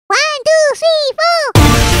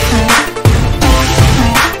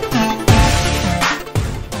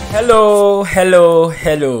Hello.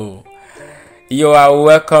 You are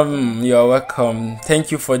welcome.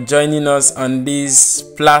 Thank you for joining us on this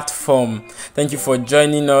platform. Thank you for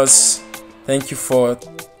joining us. Thank you for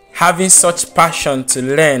having such passion to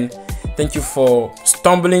learn. Thank you for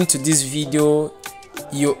stumbling to this video.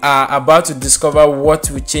 You are about to discover what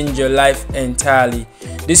will change your life entirely.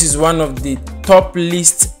 This is one of the top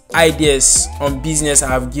list ideas on business I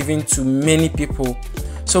have given to many people.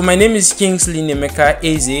 So my name is Kingsley Nemeka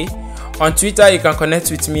Eze. On Twitter, you can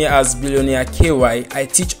connect with me as Billionaire KY. I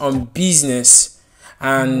teach on business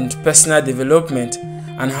and personal development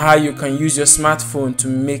and how you can use your smartphone to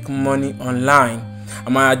make money online.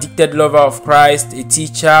 I'm an addicted lover of Christ, a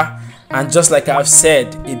teacher, and just like I've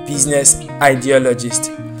said, a business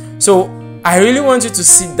ideologist. So I really want you to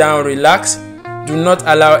sit down, relax. Do not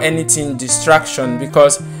allow anything distraction,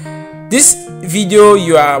 because this video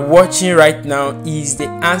you are watching right now is the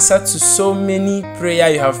answer to so many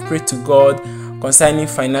prayers you have prayed to God concerning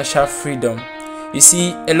financial freedom. You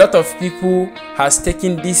see, a lot of people has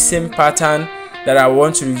taken this same pattern that I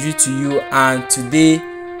want to review to you, and today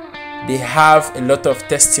they have a lot of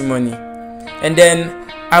testimony. And then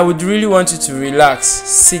I would really want you to relax,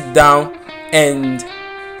 sit down, and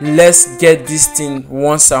let's get this thing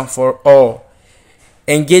once and for all.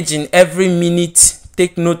 Engage in every minute.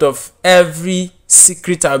 Take note of every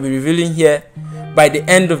secret I'll be revealing here. By the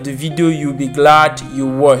end of the video, you'll be glad you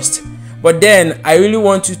watched. But then I really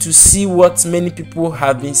want you to see what many people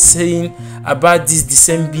have been saying about the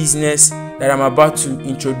same business that I'm about to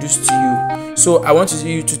introduce to you. So I want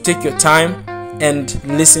you to take your time and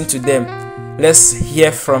listen to them. Let's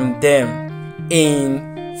hear from them in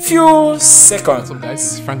few seconds. What's up, guys?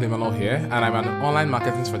 It's Frank Emmanuel here, and I'm an online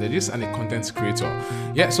marketing strategist and a content creator.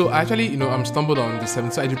 Yeah, so actually, I'm stumbled on the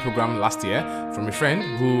 70 ID program last year from a friend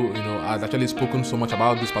who, has actually spoken so much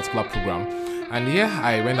about this particular program. And yeah,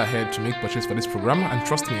 I went ahead to make purchase for this program, and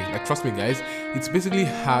trust me, guys, it basically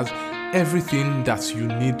has everything that you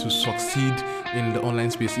need to succeed in the online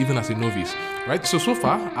space, even as a novice, right? So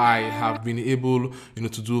far, I have been able,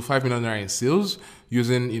 to do 5 million naira in sales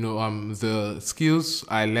using, the skills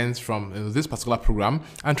I learned from this particular program.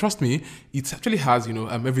 And trust me, it actually has,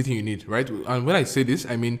 everything you need, right? And when I say this,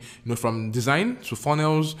 I mean, from design to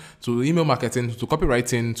funnels to email marketing to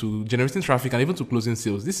copywriting to generating traffic and even to closing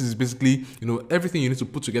sales. This is basically, everything you need to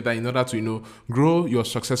put together in order to, grow your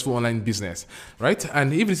successful online business, right?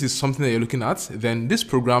 And if this is something that you're looking at, then this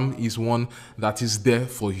program is one that is there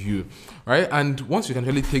for you, right? And once you can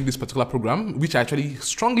actually take this particular program, which I actually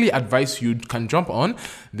strongly advise you can jump on,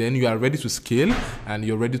 then you are ready to scale and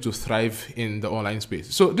you're ready to thrive in the online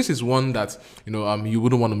space. So this is one that you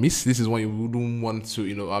wouldn't want to miss. This is one you wouldn't want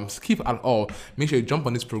to skip at all. Make sure you jump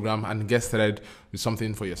on this program and get started with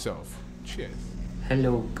something for yourself. Cheers.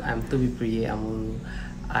 Hello, I'm Toby Priye Amuru.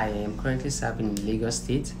 I am currently serving in Lagos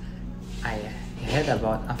State. I heard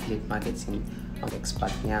about affiliate marketing on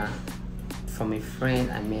Expertnia from a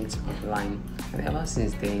friend I met online, and ever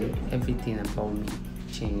since then everything about me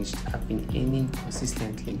changed. I've been earning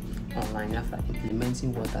consistently online after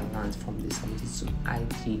implementing what I learned from the 72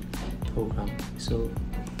 IG program. So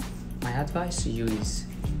my advice to you is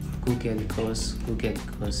go get the course.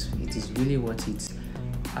 It is really worth it.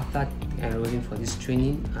 After enrolling for this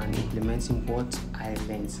training and implementing what I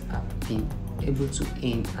learned, I've been able to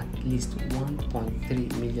earn at least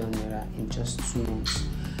 1.3 million naira in just 2 months.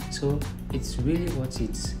 So it's really worth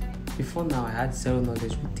it. Before now, I had zero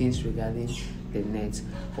knowledge with things regarding the net,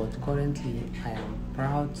 but currently I am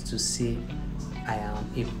proud to say I am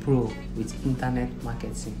a pro with internet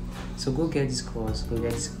marketing. So go get this course.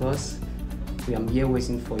 We are here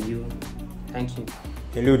waiting for you. Thank you.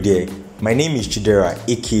 Hello there, my name is Chidera,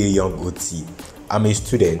 aka Young OT. I'm a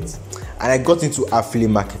student, and I got into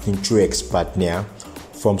affiliate marketing through Expertnia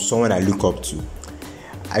from someone I look up to.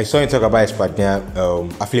 I saw him talk about Expertnia,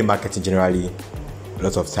 affiliate marketing generally, a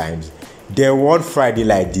lot of times. Then one Friday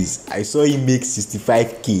like this, I saw him make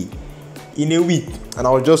 65k in a week, and I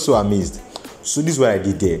was just so amazed. So this is what I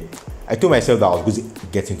did there. I told myself that I was going to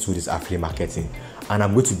get into this affiliate marketing, and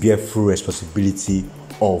I'm going to bear full responsibility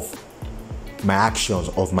of my actions,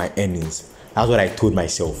 of my earnings. That's what I told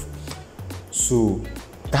myself. So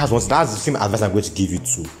that's the same advice I'm going to give you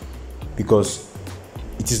too, because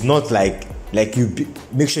it is not like make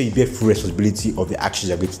sure you bear full responsibility of the actions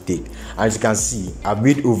you're going to take. As you can see, I've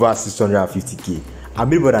made over 650k. I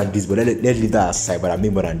made more than this, but let's leave that aside. But I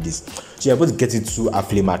made more than this. So you're going to get into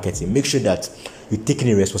affiliate marketing. Make sure that you're taking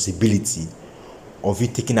a responsibility of you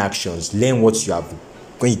taking actions. Learn what you have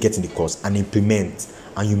when you get in the course and implement,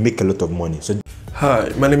 and you make a lot of money. So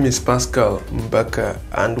Hi, my name is Pascal Mbaka,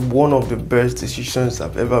 and one of the best decisions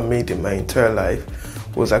I've ever made in my entire life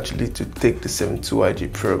was actually to take the 72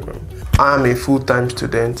 IG program. I am a full-time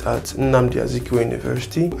student at Nnamdi Azikiwe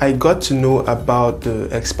University. I got to know about the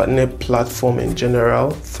ExpertNet platform in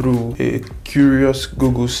general through a curious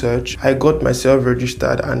Google search. I got myself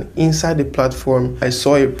registered, and inside the platform I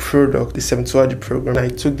saw a product, the 72 IG program. I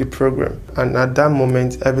took the program, and at that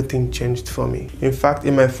moment everything changed for me. In fact,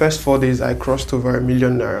 in my first 4 days I crossed over #1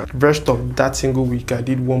 million. The rest of that single week I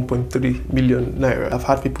did 1.3 million naira. I've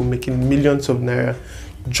had people making millions of naira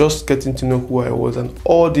just getting to know who I was, and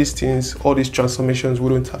all these things, all these transformations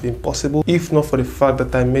wouldn't have been possible if not for the fact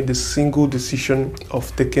that I made the single decision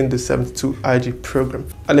of taking the 72 IG program.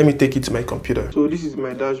 And let me take it to my computer. So this is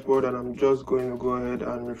my dashboard, and I'm just going to go ahead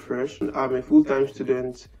and refresh. I'm a full-time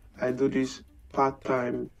student. I do this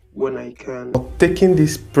part-time when I can. Taking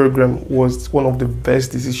this program was one of the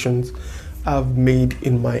best decisions I've made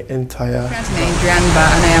in my entire Nigerian bar,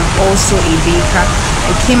 and I am also a baker.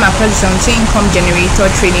 I came across the 72 income generator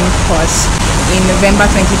training course in November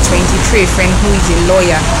 2023. A friend who is a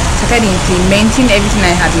lawyer started implementing everything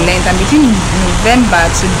I had learned, and between November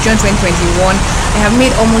to June 2021 I have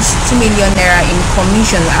made almost 2 million naira in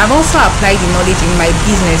commissions. I've also applied the knowledge in my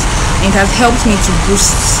business, and it has helped me to boost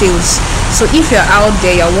sales. So if you're out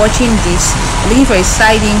there, you're watching this, looking for a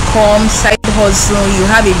side income, side hustle, you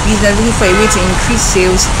have a business, looking for a way to increase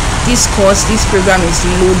sales, this course, this program is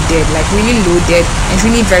loaded, like really loaded, and it's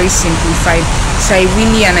really very simplified. So I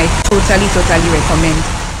really and I totally recommend.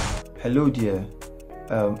 Hello there,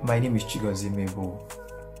 my name is Chigozie Mebo.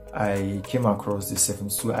 I came across the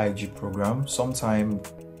 72 IG program sometime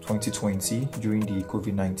 2020 during the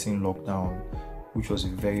COVID-19 lockdown, which was a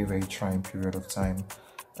very trying period of time.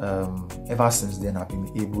 Ever since then, I've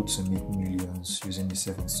been able to make millions using the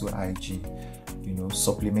 72 IG,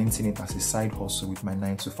 supplementing it as a side hustle with my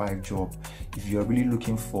 9-to-5 job. If you're really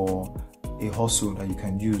looking for a hustle that you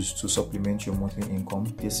can use to supplement your monthly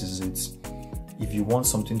income, this is it. If you want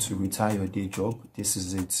something to retire your day job, this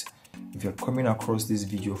is it. If you're coming across this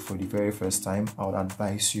video for the very first time, I would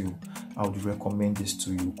advise you, I would recommend this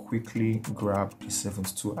to you. Quickly grab the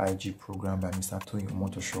 72 IG program by Mr. Tony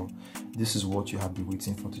Omotosho. This is what you have been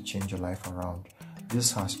waiting for to change your life around.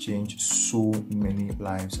 This has changed so many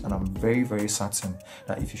lives, and I'm very certain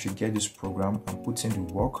that if you should get this program and put in the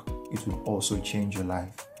work, it will also change your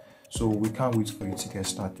life. So we can't wait for you to get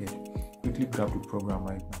started. Quickly grab the program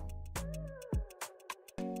right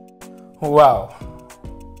now. Wow.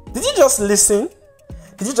 Did you just listen?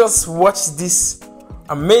 Did you just watch these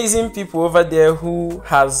amazing people over there who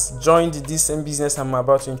has joined this same business I'm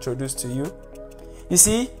about to introduce to you? You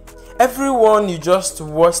see, everyone you just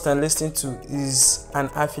watched and listened to is an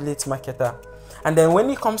affiliate marketer. And then when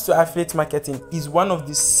it comes to affiliate marketing, it's one of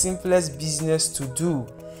the simplest business to do.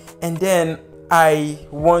 And then I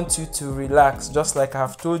want you to relax, just like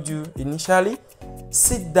I've told you initially.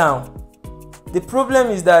 Sit down. The problem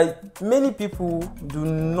is that many people do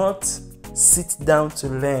not sit down to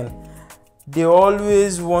learn. They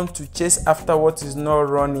always want to chase after what is not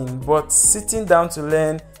running, but sitting down to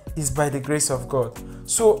learn is by the grace of God.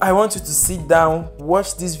 So I want you to sit down,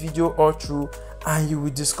 watch this video all through, and you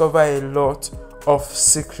will discover a lot of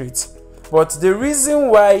secrets. But the reason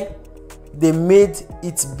why they made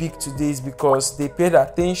it big today is because they paid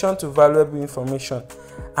attention to valuable information,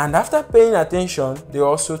 and after paying attention they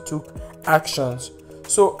also took actions.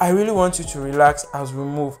 So I really want you to relax as we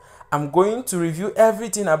move. I'm going to review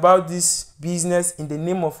everything about this business in the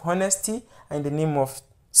name of honesty and in the name of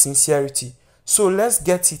sincerity. So let's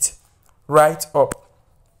get it right up.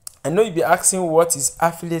 I know you'll be asking, what is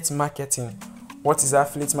affiliate marketing? What is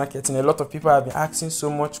affiliate marketing? A lot of people have been asking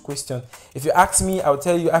so much question. If you ask me, I'll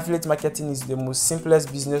tell you affiliate marketing is the most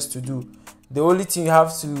simplest business to do. The only thing you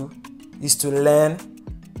have to is to learn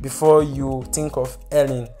before you think of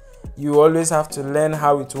earning. You always have to learn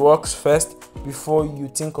how it works first before you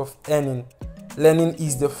think of earning. Learning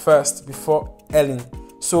is the first before earning.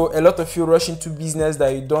 So a lot of you rush into business that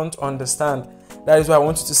you don't understand. That is why I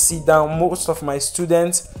want you to sit down. Most of my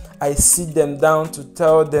students, I sit them down to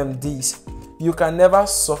tell them this. You can never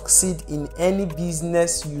succeed in any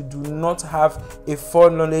business you do not have a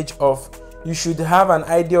full knowledge of. You should have an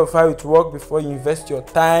idea of how it works before you invest your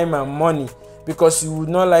time and money, because you would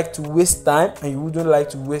not like to waste time and you wouldn't like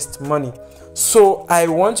to waste money. So I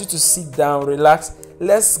want you to sit down, relax.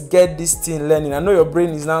 Let's get this thing learning. I know your brain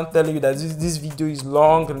is now telling you that this video is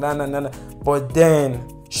long, but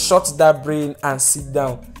then shut that brain and sit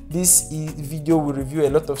down. This video will review a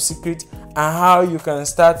lot of secrets and how you can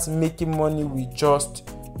start making money with just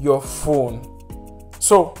your phone.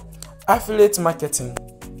 So affiliate marketing.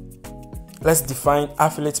 let's define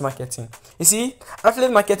affiliate marketing. You see,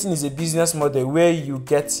 affiliate marketing is a business model where you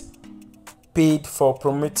get paid for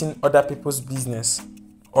promoting other people's business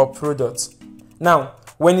or products. Now,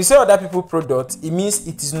 when you say other people's products, it means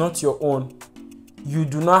it is not your own. You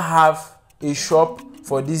do not have a shop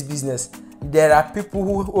for this business. There are people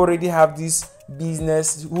who already have this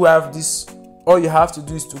business, who have this. All you have to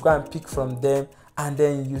do is to go and pick from them, and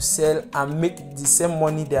then you sell and make the same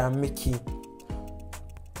money they are making.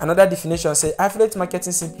 Another definition says affiliate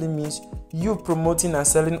marketing simply means you promoting and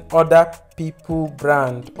selling other people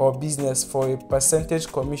brand or business for a percentage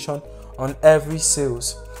commission on every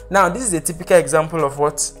sales. Now, this is a typical example of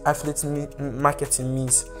what affiliate marketing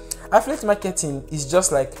means. Affiliate marketing is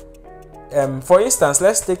just like, for instance,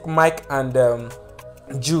 let's take Mike and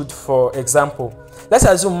Jude for example. Let's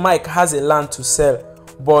assume Mike has a land to sell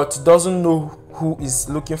but doesn't know who is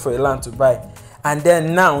looking for a land to buy, and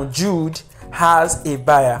then now Jude has a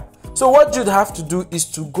buyer. So what Jude have to do is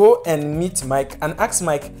to go and meet Mike and ask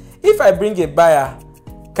Mike, if I bring a buyer,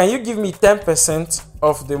 can you give me 10%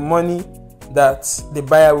 of the money that the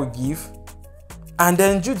buyer will give? And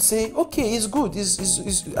then Jude say, okay, it's good,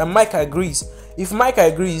 and Mike agrees. If Mike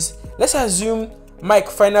agrees, let's assume Mike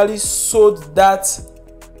finally sold that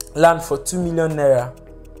land for 2 million naira.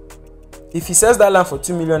 If he sells that land for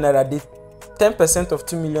 2 million naira, the 10% of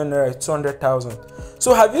 2 million naira is 200,000.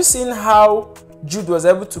 So have you seen how Jude was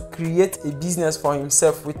able to create a business for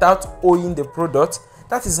himself without owning the product?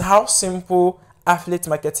 That is how simple affiliate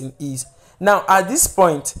marketing is. Now, at this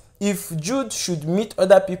point, if Jude should meet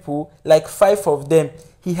other people, like 5 of them,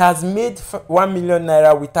 he has made 1 million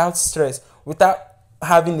naira without stress, without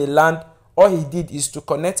having a land. All he did is to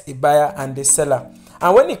connect a buyer and a seller.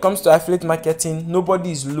 And when it comes to affiliate marketing,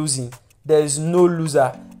 nobody is losing. There is no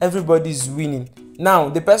loser. Everybody is winning. Now,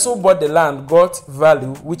 the person who bought the land got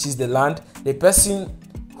value, which is the land. The person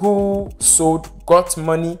who sold got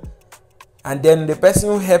money. And then the person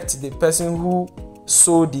who helped the person who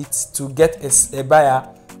sold it to get a buyer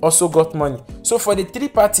also got money. So for the 3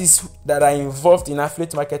 parties that are involved in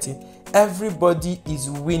affiliate marketing, everybody is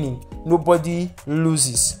winning. Nobody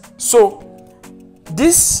loses. So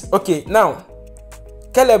now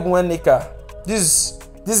Caleb Waneka,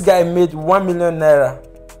 this guy made 1 million naira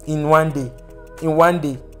in one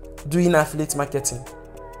day doing affiliate marketing.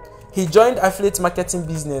 He joined affiliate marketing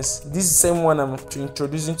business. This is the same one I'm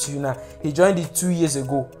introducing to you now. He joined it 2 years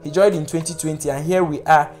ago. He joined in 2020, and here we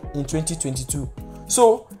are in 2022.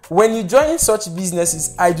 So when you join such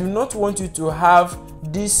businesses, I do not want you to have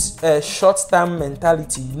this short-term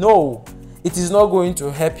mentality. No, it is not going to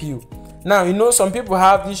help you. Now, you know, some people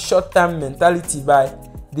have this short-term mentality by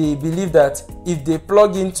they believe that if they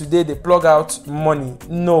plug in today, they plug out money.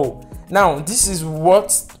 No. Now, this is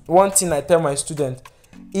one thing I tell my students.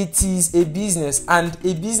 It is a business, and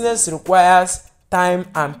a business requires time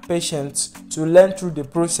and patience to learn through the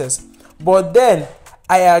process. But then,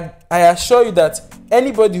 I assure you that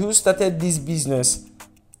anybody who started this business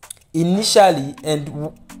initially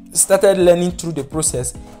and started learning through the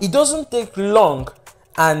process, it doesn't take long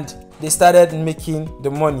and they started making the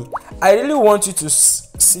money. I really want you to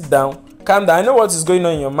sit down, calm down. I know what is going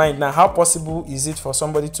on in your mind now. How possible is it for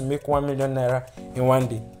somebody to make 1 million naira in one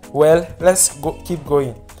day? Well, let's keep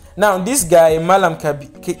going. Now, this guy, Malam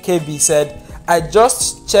KB, said, I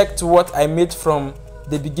just checked what I made from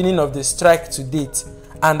the beginning of the strike to date,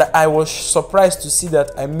 and I was surprised to see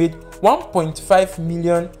that I made 1.5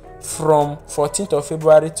 million from 14th of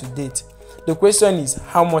February to date. The question is,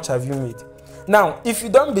 how much have you made? Now, if you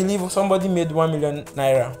don't believe somebody made 1 million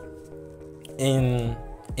naira in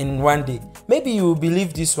one day, maybe you will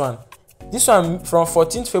believe this one. This one from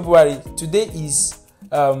 14th February, today is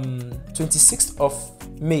 26th of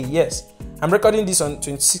May. Yes, I'm recording this on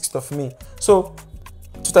 26th of May, so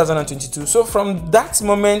 2022. So from that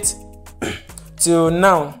moment till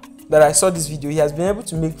now that I saw this video, he has been able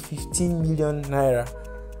to make 15 million naira,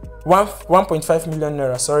 1.5 million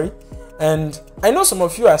naira, sorry. And I know some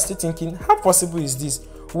of you are still thinking, how possible is this?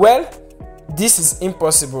 Well, this is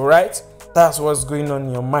impossible, right? That's what's going on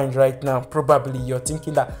in your mind right now. Probably you're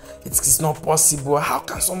thinking that it's not possible. How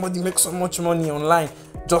can somebody make so much money online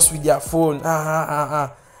just with their phone?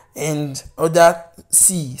 And other,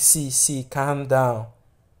 see, calm down.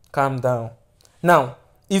 Now,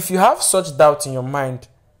 if you have such doubt in your mind,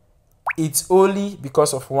 it's only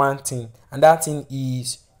because of one thing, and that thing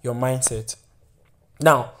is your mindset.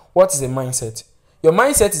 Now, what is a mindset? Your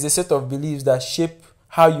mindset is a set of beliefs that shape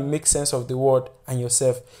how you make sense of the world and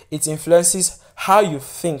yourself. It influences how you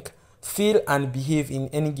think, feel, and behave in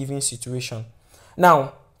any given situation.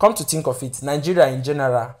 Now, come to think of it, Nigeria in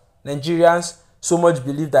general, Nigerians so much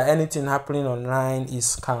believe that anything happening online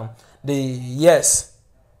is scam. they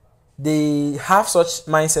have such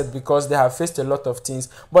mindset because they have faced a lot of things,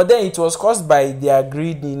 but then it was caused by their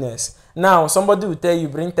greediness. Now somebody will tell you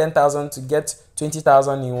bring 10,000 to get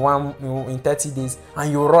 20,000 in 30 days,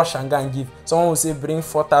 and you rush and go and give. Someone will say bring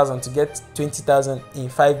 4,000 to get 20,000 in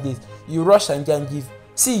 5 days. You rush and go and give.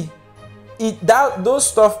 See, those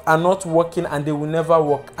stuff are not working, and they will never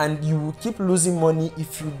work, and you will keep losing money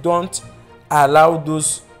if you don't allow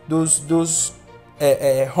those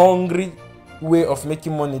hungry way of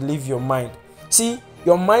making money leave your mind. See,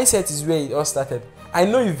 your mindset is where it all started. I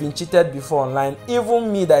know you've been cheated before online.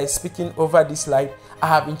 Even me that is speaking over this live, I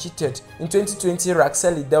have been cheated. In 2020,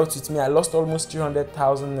 Raxeli dealt with me. I lost almost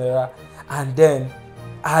 300,000 naira, and then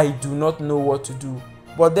I do not know what to do.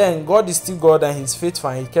 But then God is still God, and He's faithful,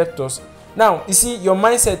 and He kept us. Now, you see, your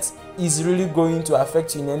mindset is really going to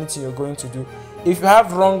affect you in anything you're going to do. If you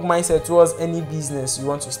have wrong mindset towards any business you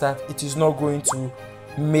want to start, it is not going to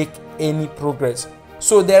make any progress.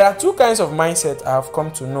 So there are two kinds of mindset I have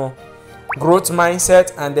come to know: growth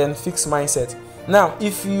mindset and then fixed mindset. Now,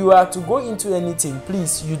 if you are to go into anything,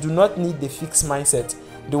 please, you do not need the fixed mindset,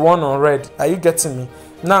 the one on red. Are you getting me?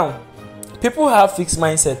 Now, people have fixed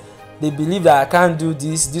mindset. They believe that I can't do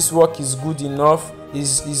this work is good enough,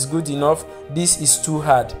 is good enough, this is too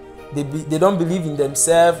hard. They don't believe in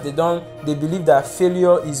themselves. They believe that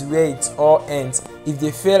failure is where it all ends. If they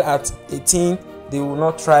fail at a thing, they will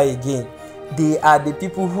not try again. They are the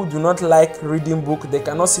people who do not like reading book. They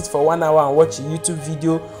cannot sit for 1 hour and watch a YouTube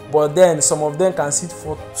video, but then some of them can sit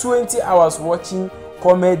for 20 hours watching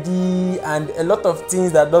comedy and a lot of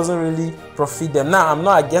things that doesn't really profit them. Now, I'm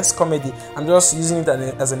not against comedy. I'm just using it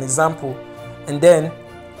as an example. And then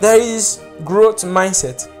there is growth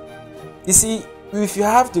mindset. You see, if you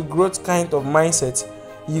have the growth kind of mindset,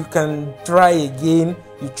 you can try again.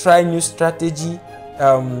 You try new strategy.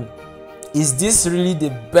 Is this really the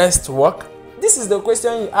best work? This is the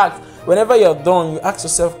question you ask. Whenever you're done, you ask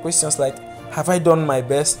yourself questions like, have I done my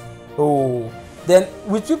best? Oh. Then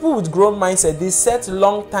with people with growth mindset, they set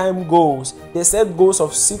long time goals. They set goals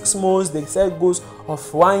of 6 months, they set goals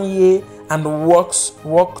of 1 year, and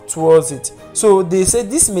work towards it. So they say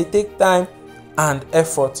this may take time and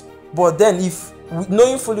effort, but then if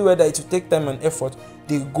knowing fully whether it will take time and effort,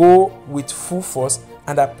 they go with full force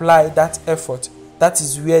and apply that effort. That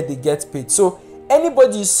is where they get paid. So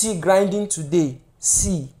anybody you see grinding today,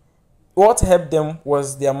 see what helped them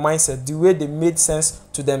was their mindset, the way they made sense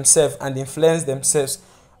to themselves and influenced themselves.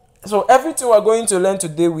 So everything we're going to learn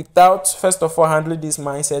today, without first of all handling this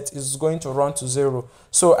mindset, is going to run to zero.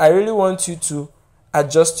 So I really want you to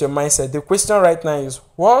adjust your mindset. The question right now is,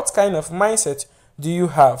 what kind of mindset do you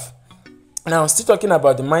have? Now, still talking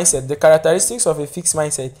about the mindset, the characteristics of a fixed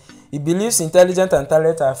mindset: it believes intelligence and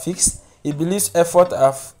talent are fixed. It believes effort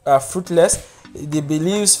are fruitless. It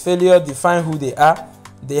believes failure define who they are.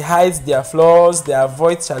 They hide their flaws. They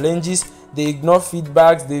avoid challenges. They ignore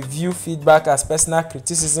feedback. They view feedback as personal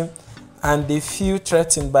criticism, and they feel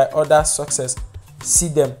threatened by other success. See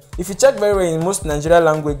them. If you check very well in most Nigerian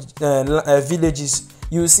language villages,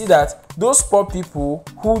 you will see that those poor people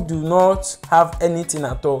who do not have anything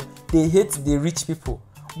at all, they hate the rich people.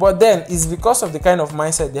 But then it's because of the kind of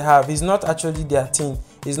mindset they have. It's not actually their thing.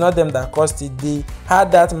 It's not them that caused it. They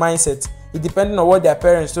had that mindset. It depended on what their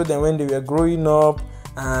parents told them when they were growing up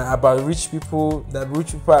about rich people, that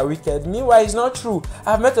rich people are wicked. Meanwhile, it's not true.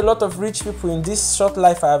 I've met a lot of rich people in this short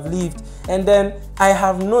life I've lived, and then I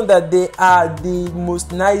have known that they are the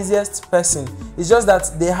most nicest person. It's just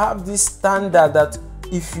that they have this standard that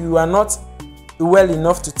if you are not well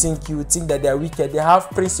enough to think, you would think that they are wicked. They have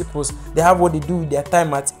principles. They have what they do with their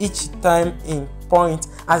time at each time in point,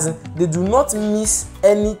 as in they do not miss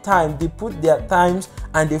any time. They put their times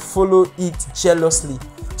and they follow it jealously.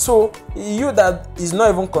 So you that is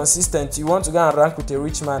not even consistent, you want to go and rank with a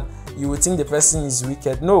rich man, you would think the person is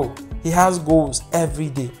wicked. No, he has goals every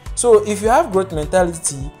day. So if you have growth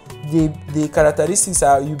mentality, the characteristics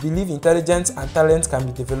are: you believe intelligence and talent can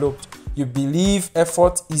be developed. You believe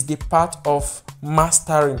effort is the part of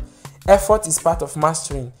mastering. Effort is part of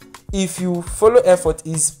mastering. If you follow effort,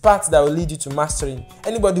 is part that will lead you to mastering.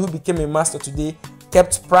 Anybody who became a master today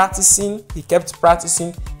kept practicing, he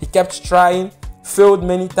kept trying, failed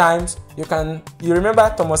many times. You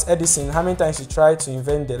remember Thomas Edison, how many times he tried to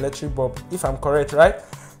invent the electric bulb, if I'm correct, right?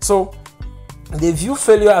 So they view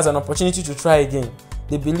failure as an opportunity to try again.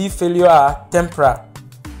 They believe failure are temporary.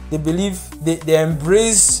 They believe they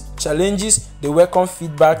embrace challenges, they welcome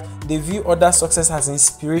feedback, they view other success as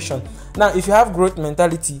inspiration. Now, if you have growth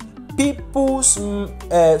mentality, people's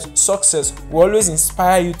success will always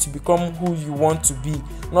inspire you to become who you want to be,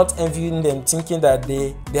 not envying them, thinking that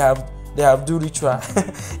they have they have do ritual.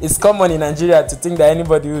 It's common in Nigeria to think that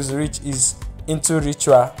anybody who's rich is into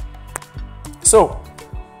ritual. So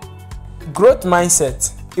growth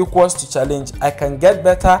mindset equals to challenge. I can get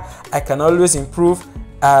better, I can always improve.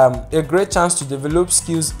 A great chance to develop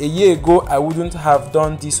skills. A year ago I wouldn't have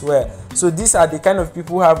done this well. So these are the kind of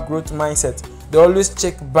people who have growth mindset. They always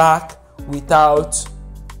check back without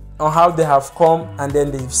on how they have come, and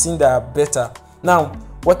then they've seen they are better. Now,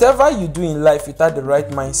 whatever you do in life without the right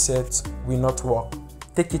mindset will not work.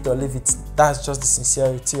 Take it or leave it. That's just the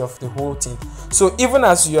sincerity of the whole thing. So even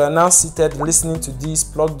as you are now seated listening to this,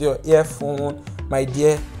 plug your earphone, my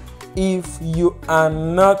dear. If you are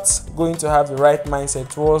not going to have the right mindset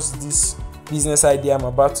towards this business idea I'm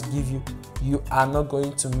about to give you, you are not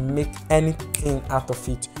going to make anything out of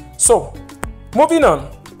it. So, moving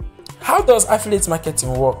on. How does affiliate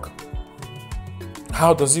marketing work?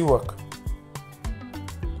 How does it work?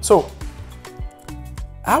 So,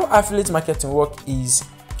 how affiliate marketing work is,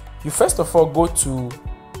 you first of all go to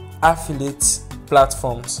affiliate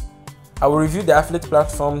platforms. I will review the affiliate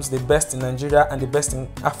platforms, the best in Nigeria and the best in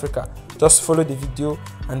Africa. Just follow the video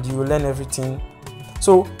and you will learn everything.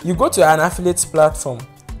 So you go to an affiliate platform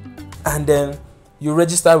and then you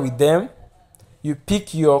register with them. You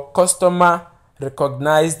pick your customer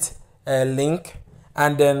recognized link,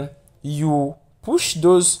 and then you push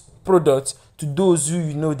those products to those who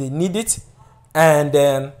you know they need it, and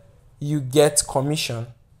then you get commission.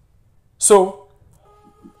 So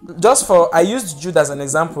just for, I used Jude as an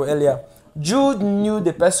example earlier. Jude knew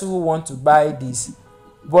the person who want to buy this,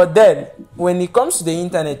 but then when it comes to the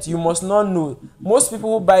internet, you must not know. Most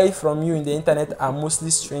people who buy from you in the internet are mostly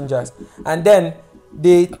strangers, and then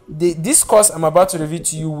this course I'm about to review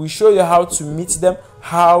to you will show you how to meet them,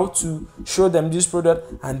 how to show them this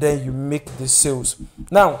product, and then you make the sales.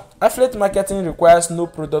 Now, affiliate marketing requires no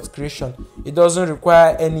product creation. It doesn't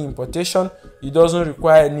require any importation. It doesn't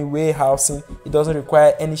require any warehousing. It doesn't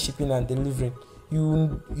require any shipping and delivering.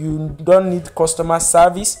 You don't need customer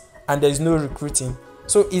service, and there is no recruiting.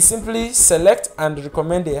 So it simply select and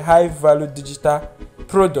recommend a high value digital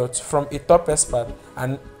product from a top expert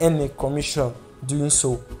and earn a commission doing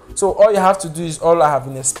so. So all you have to do is all I have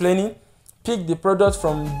been explaining. Pick the product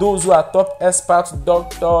from those who are top experts,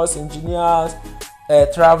 doctors, engineers,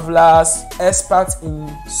 travelers, experts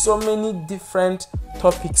in so many different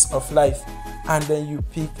topics of life, and then you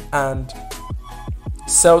pick and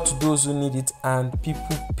sell to those who need it, and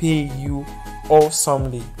people pay you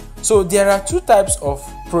awesomely. So there are two types of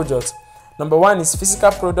products. Number one is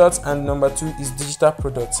physical products, and number two is digital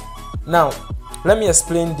products. Now let me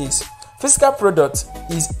explain this. Physical product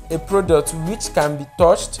is a product which can be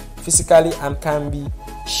touched physically and can be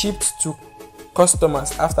shipped to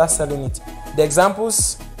customers after selling it. The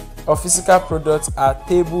examples of physical products are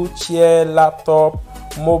table, chair, laptop,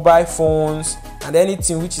 mobile phones, and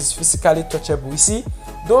anything which is physically touchable. You see,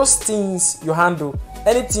 those things you handle,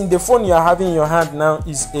 anything, the phone you are having in your hand now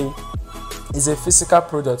is a physical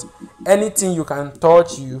product. Anything you can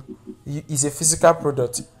touch is a physical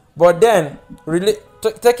product. But then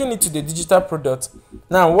taking it to the digital product.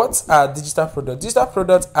 Now, what are digital products? Digital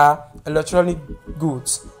products are electronic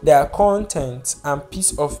goods. They are content and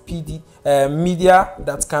piece of media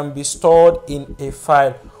that can be stored in a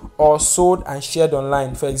file or sold and shared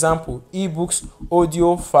online. For example, ebooks,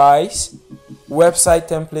 audio files, website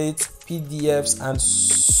templates, PDFs, and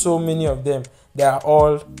so many of them. They are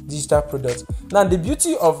all digital products. Now, the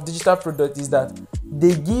beauty of digital products is that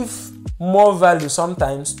they give more value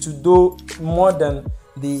sometimes to do more than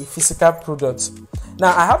the physical products.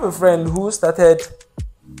 Now, I have a friend who started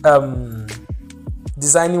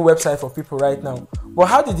designing website for people right now. But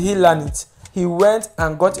how did he learn it? He went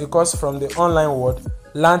and got a course from the online world,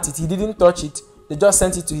 learned it. He didn't touch it. They just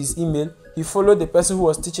sent it to his email. He followed the person who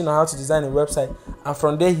was teaching on how to design a website, and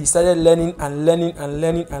from there he started learning and learning and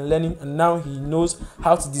learning and learning, and now he knows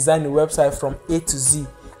how to design a website from A to Z.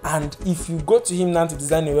 And if you go to him now to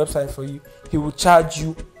design a website for you, he will charge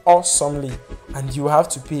you awesomely, and you have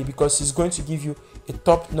to pay because he's going to give you a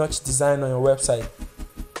top-notch design on your website.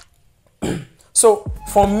 So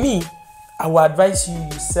for me, I will advise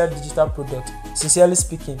you sell digital product. Sincerely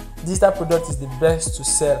speaking, digital product is the best to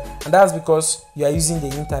sell, and that's because you are using the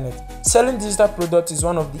internet. Selling digital product is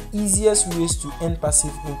one of the easiest ways to earn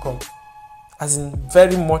passive income, as in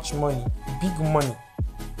very much money, big money.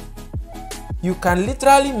 You can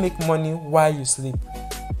literally make money while you sleep.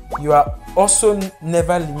 You are also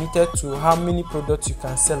never limited to how many products you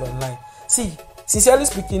can sell online. See, sincerely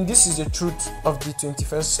speaking, this is the truth of the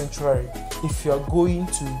 21st century. If you are going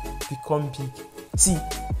to become big, see,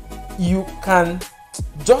 you can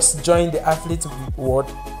just join the affiliate world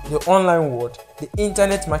the online world, the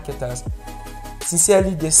internet marketers,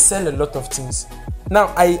 sincerely, they sell a lot of things.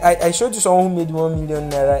 Now, I showed you someone who made 1 million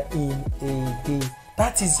naira in a day.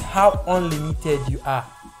 That is how unlimited you are,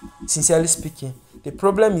 sincerely speaking. The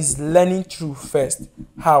problem is learning through first.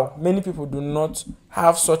 How many people do not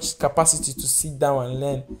have such capacity to sit down and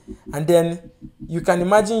learn. And then you can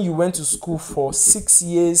imagine you went to school for 6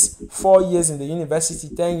 years, 4 years in the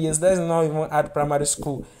university, 10 years, let's not even add primary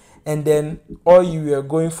school. And then all you were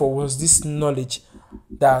going for was this knowledge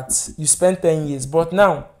that you spent 10 years. But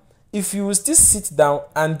now, if you will still sit down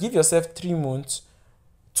and give yourself 3 months,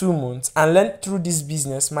 2 months, and learn through this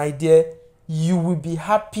business, my dear, you will be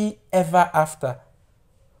happy ever after.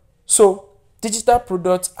 So, digital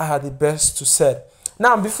products are the best to sell.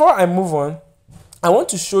 Now, before I move on, I want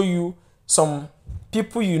to show you some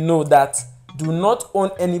people you know that do not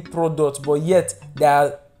own any product, but yet they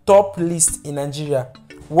are top list in Nigeria.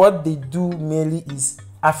 What they do mainly is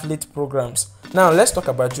affiliate programs. Now, let's talk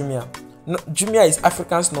about Jumia. Jumia is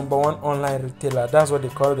Africa's #1 online retailer. That's what they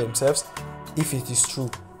call themselves, if it is true.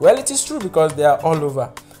 Well, it is true because they are all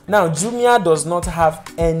over. Now, Jumia does not have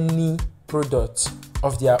any products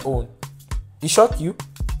of their own. It shock you?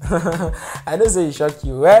 I don't say it shock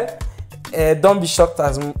you. Well, don't be shocked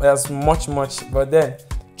as much, but then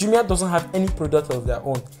Jumia doesn't have any product of their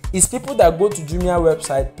own. It's people that go to Jumia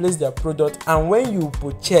website, place their product, and when you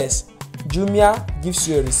purchase, Jumia gives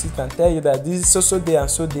you a receipt and tell you that this is so day and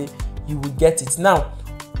so day you will get it. Now,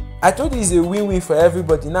 I told you it's a win-win for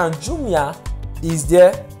everybody. Now, Jumia is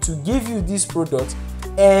there to give you this product,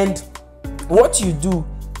 and what you do,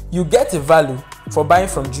 you get a value for buying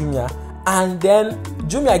from Jumia, and then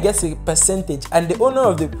Jumia gets a percentage, and the owner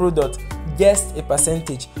of the product gets a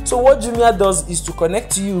percentage. So what Jumia does is to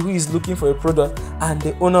connect to you who is looking for a product and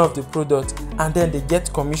the owner of the product, and then they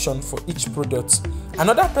get commission for each product.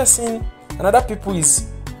 Another people is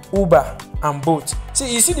Uber and Bolt.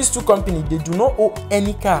 See, you see these two companies, they do not own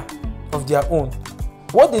any car of their own.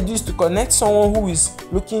 What they do is to connect someone who is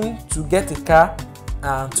looking to get a car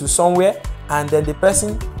to somewhere, and then the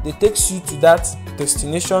person, they takes you to that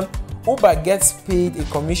destination. Uber gets paid a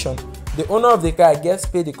commission, the owner of the car gets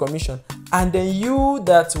paid a commission, and then you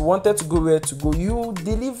that wanted to go where to go, you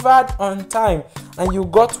delivered on time and you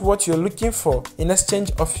got what you're looking for in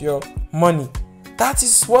exchange of your money. That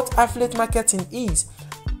is what affiliate marketing is.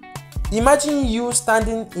 Imagine you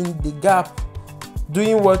standing in the gap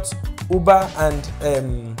doing what Uber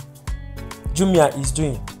and Jumia is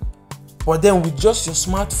doing, but then with just your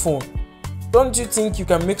smartphone. Don't you think you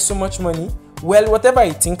can make so much money? Well, whatever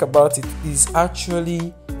you think about it is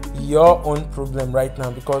actually your own problem right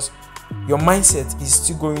now, because your mindset is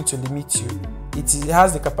still going to limit you. It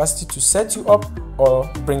has the capacity to set you up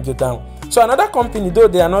or bring you down. So another company, though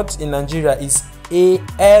they are not in Nigeria, is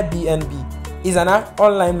Airbnb. It's an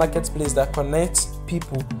online marketplace that connects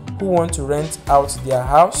people who want to rent out their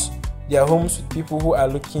homes with people who are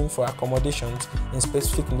looking for accommodations in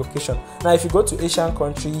specific location. Now, if you go to Asian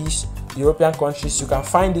countries, European countries, you can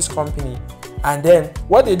find this company. And then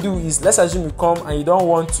what they do is, let's assume you come and you don't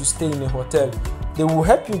want to stay in a hotel. They will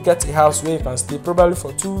help you get a house where you can stay, probably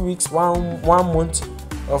for 2 weeks, one month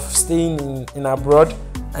of staying in abroad,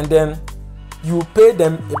 and then you pay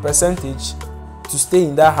them a percentage to stay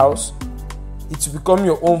in that house. It will become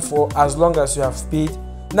your own for as long as you have paid.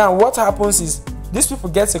 Now, what happens is, these people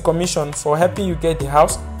get a commission for helping you get the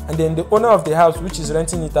house, and then the owner of the house, which is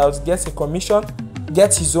renting it out, gets a commission,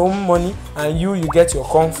 gets his own money, and you get your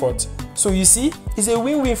comfort. So you see, it's a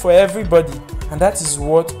win-win for everybody, and that is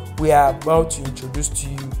what we are about to introduce to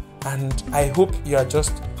you. And I hope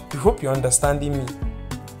you're understanding me.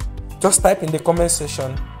 Just type in the comment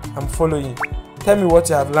section, I'm following. Tell me what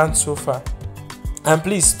you have learned so far, and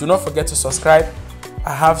please do not forget to subscribe.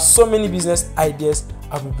 I have so many business ideas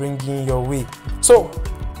I'll be bringing your way. So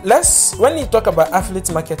when you talk about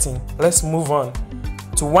affiliate marketing, let's move on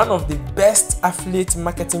to one of the best affiliate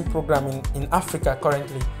marketing program in Africa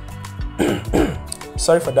currently.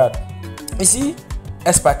 Sorry for that. You see,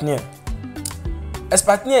 Expertnia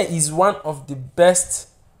is one of the best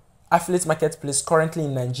affiliate marketplace currently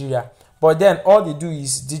in Nigeria, but then all they do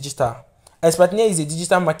is digital. Expertnia is a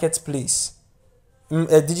digital marketplace,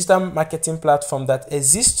 a digital marketing platform that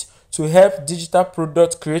exists to help digital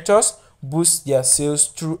product creators boost their sales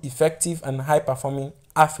through effective and high-performing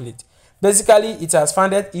affiliate. Basically, it has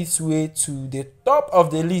found its way to the top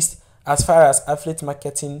of the list as far as affiliate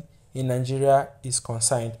marketing in Nigeria is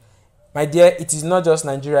concerned. My dear, it is not just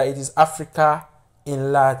Nigeria, it is Africa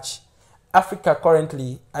in large. Africa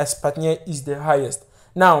currently, Expertnia is the highest.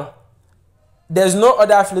 Now, there's no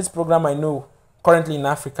other affiliate program I know currently in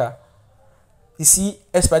Africa. You see,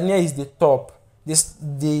 Expertnia is the top.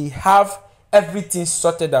 they have everything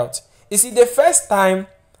sorted out. You see, the first time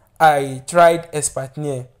I tried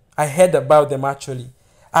Espatnier, I heard about them actually.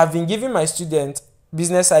 I've been giving my students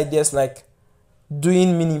business ideas like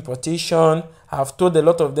doing mini importation. I've told a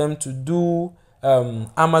lot of them to do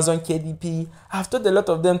Amazon KDP. I've told a lot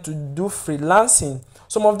of them to do freelancing.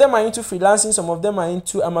 Some of them are into freelancing, some of them are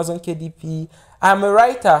into Amazon KDP. I'm a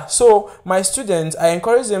writer, so my students, I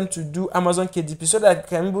encourage them to do Amazon KDP so that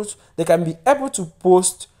they can be able to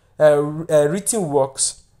post written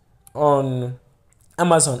works on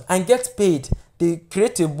Amazon and get paid. They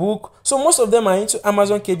create a book. So most of them are into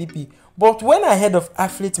Amazon KDP. But when I heard of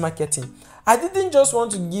affiliate marketing, I didn't just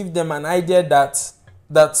want to give them an idea that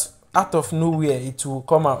out of nowhere it will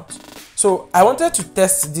come out. So I wanted to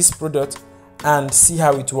test this product and see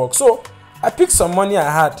how it works. So I picked some money I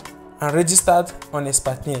had and registered on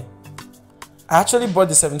Espatnier. I actually bought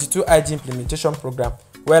the 72 IG implementation program.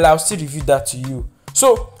 Well, I'll still review that to you.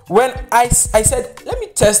 So when I said, let me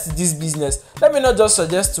test this business, let me not just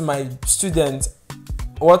suggest to my students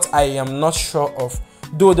what I am not sure of,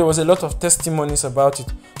 though there was a lot of testimonies about it.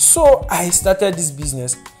 So I started this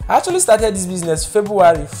business. I actually started this business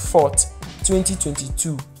February 4th,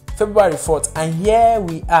 2022. February 4th, and here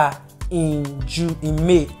we are in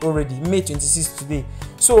May already, May 26th today.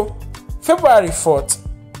 So February 4th,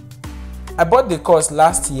 I bought the course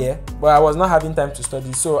last year, but I was not having time to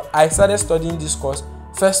study. So I started studying this course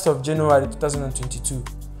 1st of January 2022.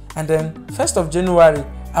 And then 1st of January,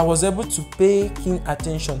 I was able to pay keen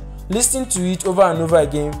attention, listening to it over and over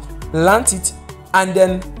again, learned it, and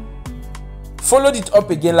then followed it up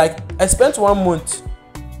again. Like I spent 1 month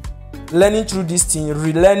learning through this thing,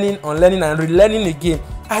 relearning, unlearning, and relearning again.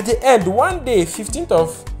 At the end, one day, 4th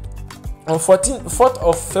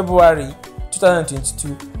of February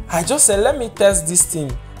 2022, I just said, let me test this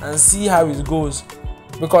thing and see how it goes,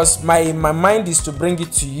 because my mind is to bring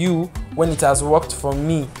it to you when it has worked for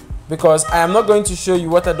me, because I am not going to show you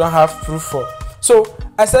what I don't have proof for. So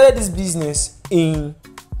I started this business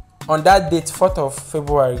on that date, 4th of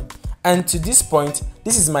February, and to this point,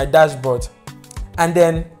 this is my dashboard. And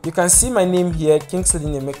then you can see my name here, Kingsley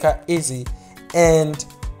Nemeka Eze, and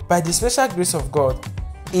by the special grace of God,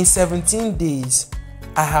 in 17 days,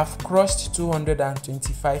 I have crossed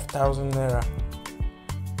 225,000 naira.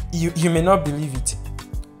 You may not believe it.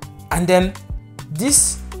 And then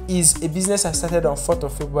this is a business I started on 4th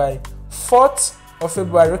of February. 4th of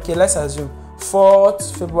February, okay, let's assume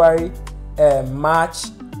 4th February, March,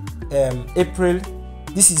 April,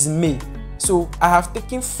 this is May. So I have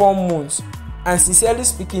taken 4 months, and sincerely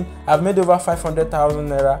speaking, I've made over 500,000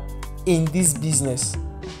 naira in this business.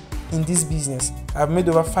 I've made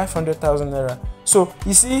over 500,000 naira. So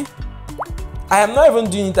you see, I am not even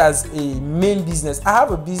doing it as a main business. I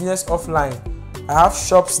have a business offline. I have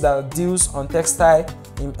shops that deals on textile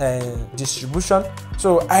distribution.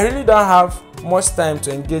 So I really don't have much time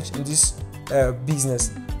to engage in this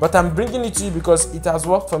business. But I'm bringing it to you because it has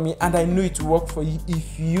worked for me, and I know it will work for you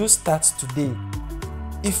if you start today.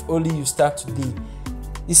 If only you start today.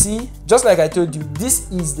 You see, just like I told you, this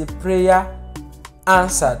is the prayer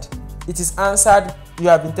answered. It is answered. You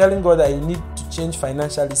have been telling God that you need to change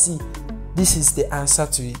financially. See, this is the answer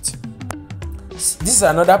to it. This is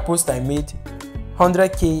another post I made,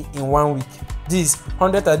 100k in 1 week. This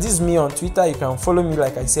is me on Twitter. You can follow me,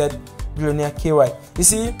 like I said, Billionaire KY. You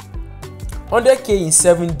see, 100k in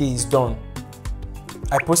 7 days done.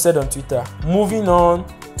 I posted on Twitter. Moving on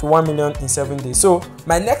to 1 million in 7 days. So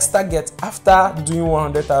my next target after doing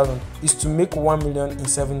 100,000 is to make 1 million in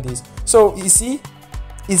 7 days. So you see,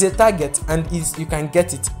 it's a target, and you can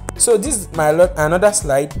get it. So this is another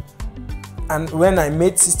slide, and when I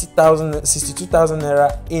made 62,000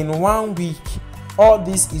 naira in 1 week. All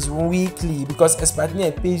this is weekly because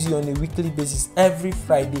Espatnier pays you on a weekly basis every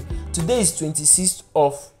Friday. Today is 26th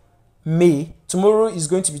of May. Tomorrow is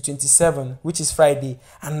going to be 27, which is Friday,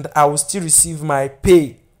 and I will still receive my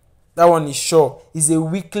pay. That one is sure. It's a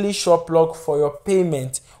weekly shop log for your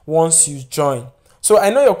payment once you join. So I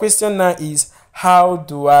know your question now is, how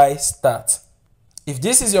do I start? If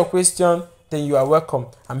this is your question, then you are welcome.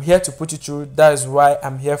 I'm here to put you through. That is why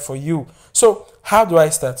I'm here for you. So how do I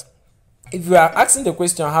start? If you are asking the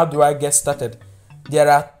question, how do I get started? There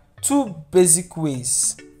are 2 basic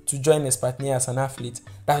ways to join Espatnier as an affiliate.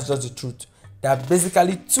 That's just the truth. There are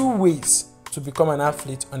basically 2 ways to become an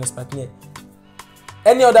affiliate on Espatnier.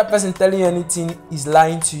 Any other person telling you anything is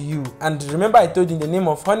lying to you. And remember, I told you, in the name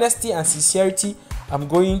of honesty and sincerity, I'm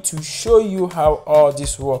going to show you how all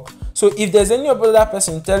this works. So if there's any other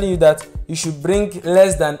person telling you that you should bring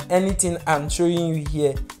less than anything I'm showing you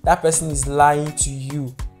here, that person is lying to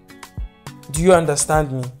you. Do you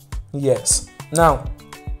understand me? Yes. Now,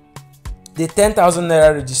 the 10,000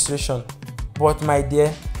 naira registration, but my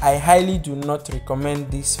dear, I highly do not recommend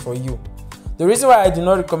this for you. The reason why I do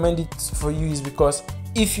not recommend it for you is because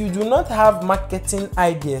if you do not have marketing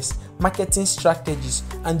ideas, marketing strategies,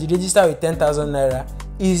 and you register with 10,000 naira,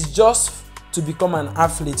 it's just to become an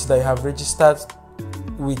athlete that you have registered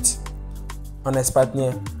with on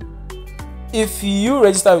Expertnia. If you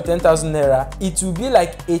register with 10,000 naira, it will be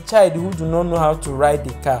like a child who do not know how to ride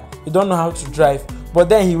a car. He don't know how to drive, but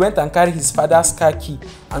then he went and carried his father's car key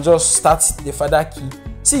and just start the father key.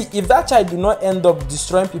 See, if that child do not end up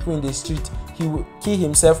destroying people in the street, he will kill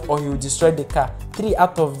himself or he will destroy the car. 3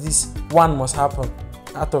 out of this, 1 must happen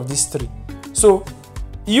out of these 3. So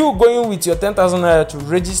you going with your 10,000 naira to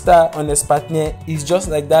register on Expertnia is just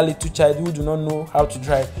like that little child who do not know how to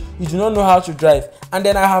drive. You do not know how to drive. And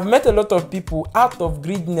then I have met a lot of people out of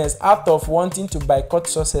greediness, out of wanting to boycott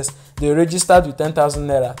success, they registered with 10,000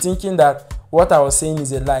 naira thinking that what I was saying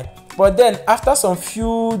is a lie. But then after some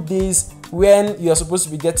few days when you are supposed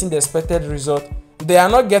to be getting the expected result, they are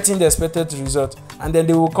not getting the expected result, and then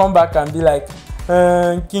they will come back and be like,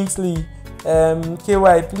 Kingsley,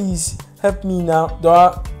 KY, please help me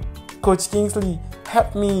now. Coach Kingsley,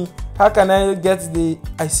 help me. How can I get the...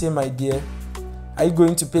 I say, my dear, are you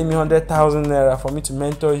going to pay me 100,000 naira for me to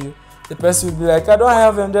mentor you? The person will be like, I don't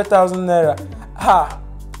have 100,000 naira.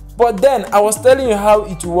 But then I was telling you how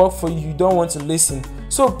it will work for you. You don't want to listen.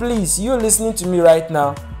 So please, you listening to me right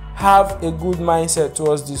now, have a good mindset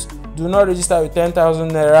towards this. Do not register with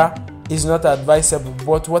 10,000 naira. It's not advisable.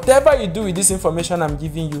 But whatever you do with this information I'm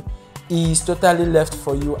giving you is totally left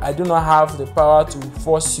for you. I do not have the power to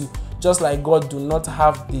force you, just like God do not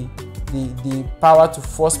have the power to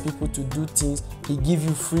force people to do things. He give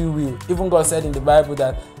you free will. Even God said in the Bible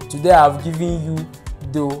that today I have given you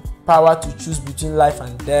the power to choose between life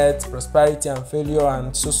and death, prosperity and failure,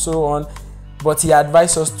 and so on. But he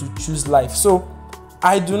advised us to choose life. So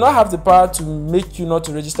I do not have the power to make you not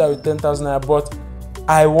to register with 10,000 naira, but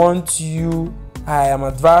I am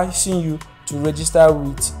advising you to register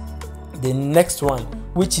with the next one,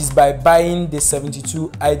 which is by buying the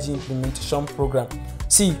 72 IG implementation program.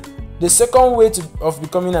 See, the second way of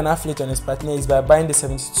becoming an affiliate on Expertnia is by buying the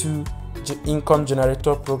 72 income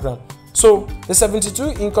generator program. So the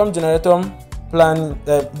 72 income generator plan,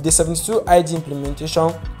 the 72 IG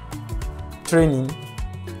implementation training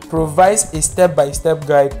provides a step-by-step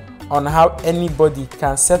guide on how anybody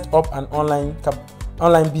can set up an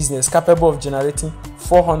online business capable of generating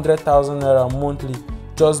 400,000 naira monthly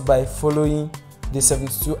just by following the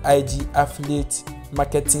 72 IG affiliate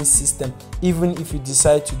marketing system, even if you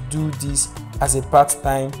decide to do this as a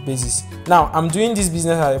part-time basis. Now, I'm doing this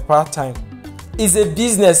business as a part-time. It's a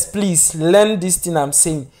business, please learn this thing I'm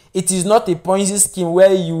saying. It is not a Ponzi scheme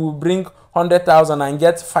where you bring 100,000 and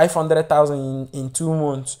get 500,000 in 2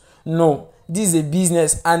 months. No, this is a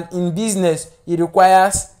business, and in business it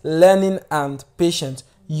requires learning and patience.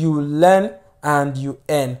 You learn and you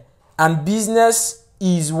earn, and business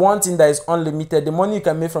is one thing that is unlimited. The money you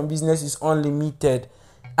can make from business is unlimited,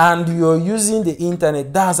 and you're using the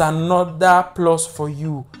internet. That's another plus for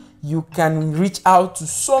you. You can reach out to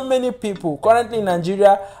so many people. Currently in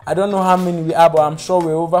Nigeria, I don't know how many we are, but I'm sure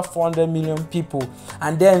we're over 400 million people.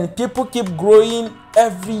 And then people keep growing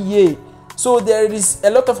every year. So there is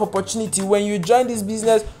a lot of opportunity. When you join this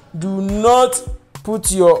business, do not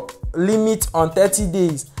put your limit on 30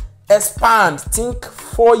 days. Expand. Think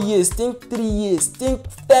 4 years, think 3 years, think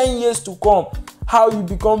 10 years to come. How you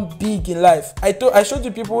become big in life. I showed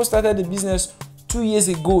you people who started the business 2 years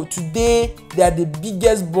ago. Today they are the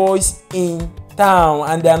biggest boys in town,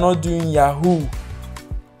 and they are not doing Yahoo.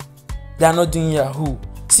 They are not doing Yahoo.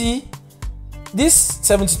 See, this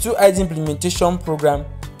 72 IG implementation program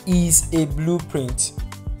is a blueprint,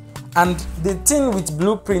 and the thing with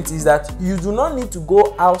blueprint is that you do not need to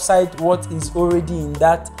go outside what is already in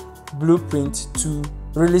that blueprint to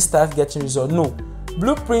really start getting results. No,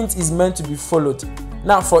 blueprint is meant to be followed.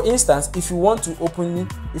 Now, for instance, if you want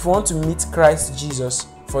to meet Christ Jesus,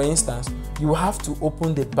 for instance, you have to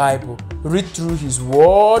open the Bible, read through his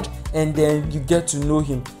word, and then you get to know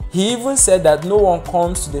him. He even said that no one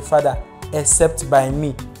comes to the Father except by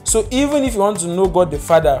me. So even if you want to know God the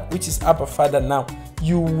Father, which is Abba Father now,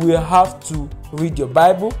 you will have to read your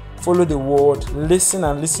Bible, follow the word, listen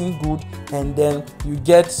and listen good, and then you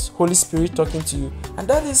get Holy Spirit talking to you. And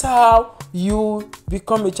that is how you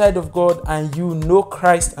become a child of God, and you know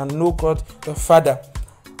Christ and know God the Father.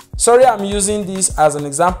 Sorry, I'm using this as an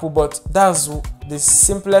example, but that's the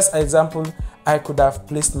simplest example I could have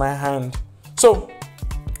placed my hand. So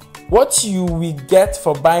what you will get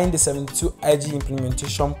for buying the 72 IG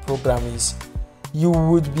implementation program is you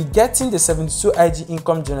would be getting the 72 IG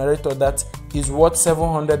income generator that is worth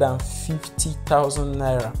 750,000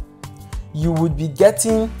 naira. You would be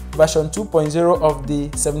getting version 2.0 of the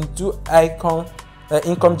 72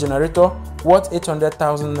 income generator worth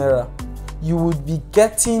 800,000 naira. You would be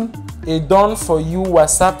getting a done for you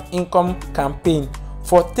WhatsApp income campaign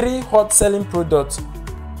for 3 hot selling products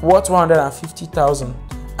worth 150,000,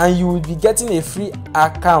 and you would be getting a free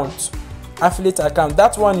account, affiliate account.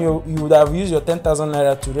 That one you would have used your 10,000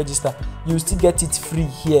 naira to register. You still get it free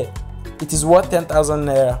here. It is worth 10,000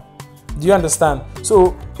 naira. Do you understand?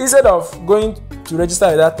 So instead of going to register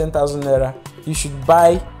with that 10,000 naira, you should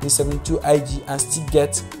buy the 72 IG and still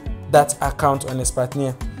get that account on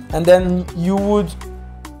Expertnia. And then you would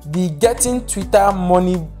be getting Twitter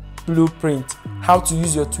money blueprint, how to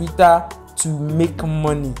use your Twitter to make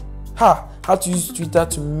money. How to use Twitter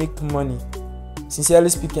to make money. Sincerely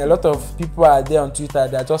speaking, a lot of people are there on Twitter,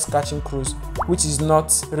 they are just catching cruise, which is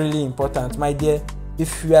not really important. My dear,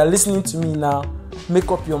 if you are listening to me now,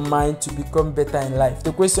 make up your mind to become better in life.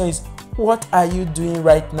 The question is, what are you doing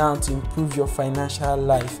right now to improve your financial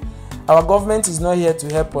life? Our government is not here to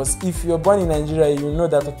help us. If you're born in Nigeria, you know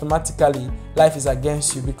that automatically life is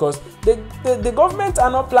against you, because the government are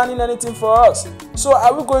not planning anything for us. So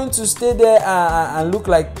are we going to stay there and look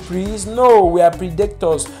like priests? No, we are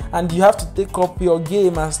predators, and you have to take up your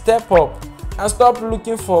game and step up and stop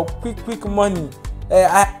looking for quick money.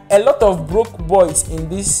 A lot of broke boys in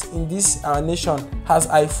this our nation has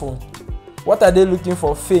iPhone. What are they looking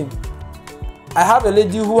for? Fame. I have a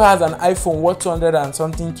lady who has an iPhone worth 200 and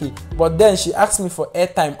something K, but then she asked me for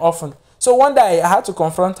airtime often. So one day I had to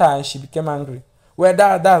confront her and she became angry. Well,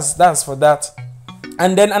 that's for that.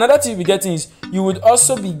 And then another thing you'll be getting is, you would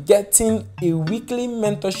also be getting a weekly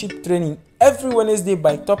mentorship training every Wednesday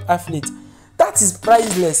by top athletes. That is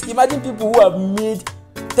priceless. Imagine people who have made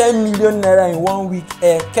 10 million naira in 1 week.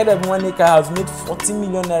 Kedem Waneka has made 40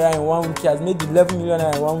 million naira in 1 week. He has made 11 million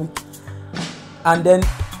naira in 1 week. And then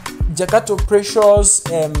Jakato Precious,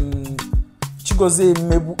 Chigozie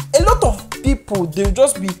Mebu, a lot of people, they'll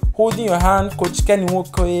just be holding your hand. Coach Kenny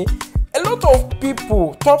Wokoe, a lot of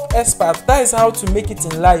people, top experts. That is how to make it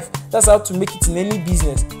in life. That's how to make it in any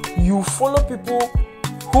business. You follow people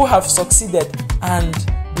who have succeeded and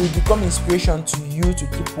they become inspiration to you to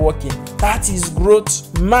keep working. That is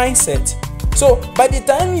growth mindset. So by the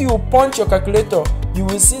time you punch your calculator, you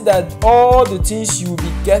will see that all the things you will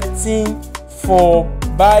be getting for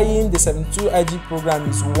buying the 72 IG program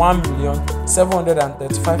is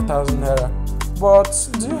 1,735,000 naira. But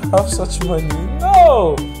do you have such money?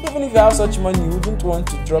 No! Even if you have such money, you wouldn't want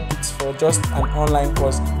to drop it for just an online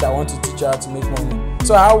course that want to teach you how to make money.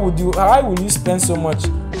 So how will you spend so much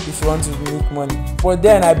if you want to make money? But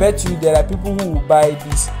then I bet you there are people who will buy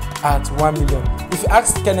this at 1 million. If you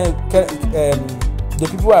ask the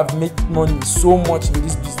people who have made money so much in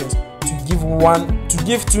this business to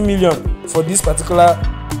give 2 million for this particular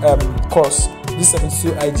course, this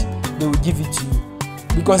 72 IG, they will give it to you,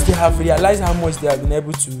 because they have realized how much they have been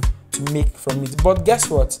able to make from it. But guess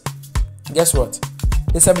what? The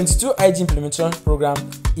 72 IG implementation program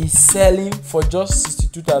is selling for just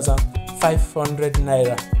 62,500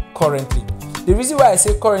 naira currently. The reason why I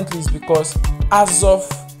say currently is because as of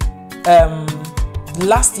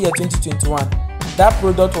last year, 2021, that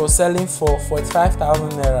product was selling for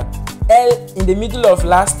 45,000 naira. In the middle of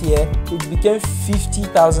last year, it became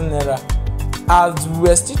 50,000 naira. As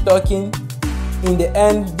we're still talking, in the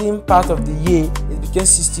ending part of the year, it became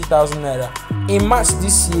 60,000 naira. In March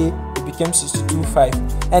this year, it became 62.5.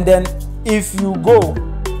 And then if you go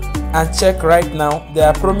and check right now, they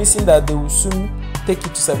are promising that they will soon take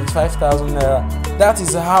it to 75,000 naira. That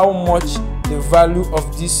is how much the value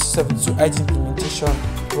of this 72 IG implementation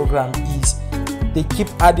program is. They keep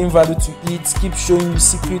adding value to it, keep showing you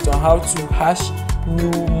secrets on how to hash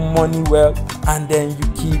new money well, and then you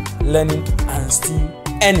keep learning and still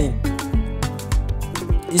earning.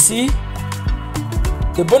 You see,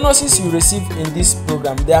 the bonuses you receive in this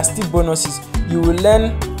program, they are still bonuses. You will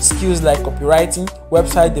learn skills like copywriting,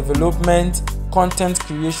 website development, content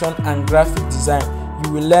creation, and graphic design.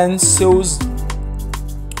 You will learn sales,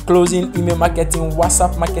 closing, email marketing,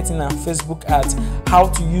 WhatsApp marketing, and Facebook ads. How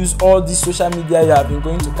to use all these social media you have been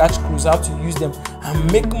going to catch cruise, how to use them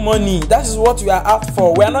and make money. That is what we are out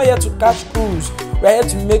for. We are not here to catch cruise. We are here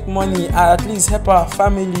to make money and at least help our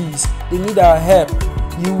families. They need our help.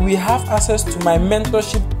 You will have access to my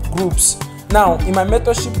mentorship groups. Now, in my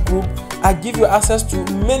mentorship group, I give you access to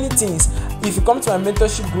many things. If you come to my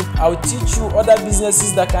mentorship group, I'll teach you other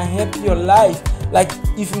businesses that can help your life. Like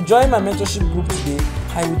if you join my mentorship group today,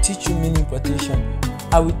 I will teach you mini importation.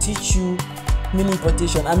 I will teach you mini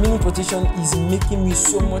importation, and mini importation is making me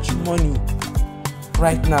so much money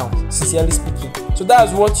right now, sincerely speaking. So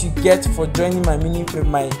that's what you get for joining my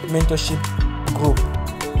mentorship group.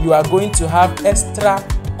 You are going to have extra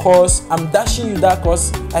course. I'm dashing you that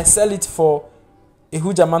course. I sell it for a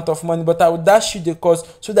huge amount of money, but I will dash you the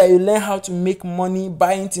course so that you learn how to make money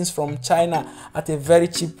buying things from China at a very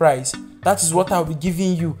cheap price. That is what I'll be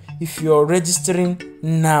giving you if you're registering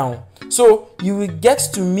now. So you will get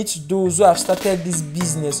to meet those who have started this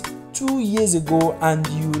business 2 years ago, and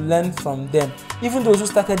you learn from them. Even those who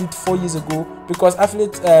started it 4 years ago, because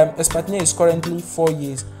Affiliate Expatriate is currently 4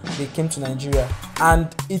 years they came to Nigeria,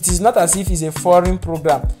 and it is not as if it's a foreign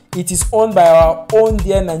program. It is owned by our own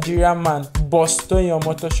dear Nigerian man, Boss Tony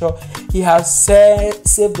Omotosho. He has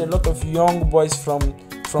saved a lot of young boys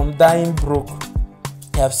from dying broke.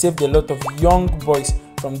 He has saved a lot of young boys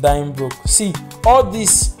from dying broke. See, all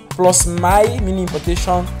this plus my mini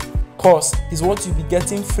importation course is what you'll be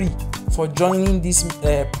getting free for joining this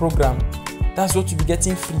program. That's what you'll be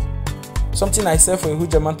getting free. Something I sell for a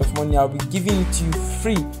huge amount of money, I'll be giving it to you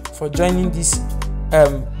free for joining this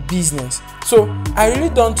business. So I really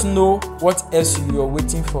don't know what else you're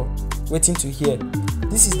waiting to hear.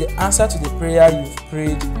 This is the answer to the prayer you've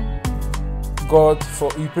prayed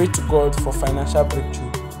to God for financial breakthrough.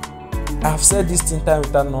 I have said this 10 times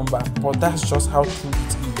without number, but that's just how true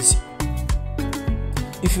it is.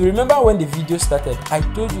 If you remember when the video started, I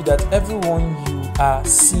told you that everyone you are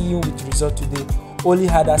seeing with result today only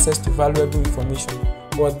had access to valuable information,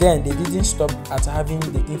 but then they didn't stop at having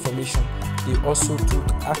the information. They also took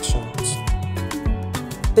actions.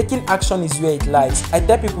 Taking action is where it lies. I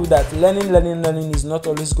tell people that learning is not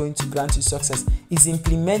always going to grant you success. It's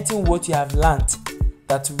implementing what you have learned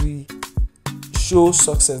that will show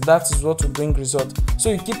success. That is what will bring result. So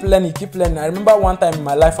you keep learning. I remember one time in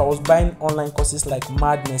my life I was buying online courses like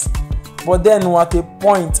madness, but then at a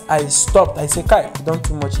point I stopped. I said, Kai, you done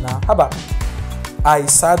too much now. How about I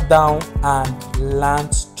sat down and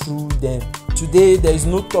learned through them. Today there is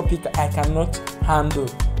no topic I cannot handle.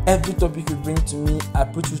 Every topic you bring to me, I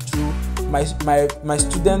put you through. My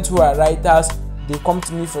students who are writers, they come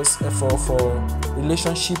to me for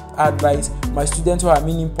relationship advice. My students who are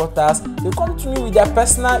mini importers, they come to me with their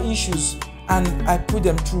personal issues, and I put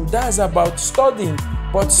them through. That's about studying.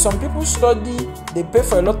 But some people study, they pay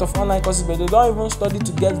for a lot of online courses, but they don't even study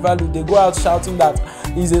to get value. They go out shouting that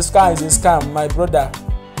it's a scam. My brother,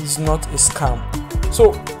 is not a scam.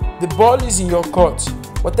 So the ball is in your court.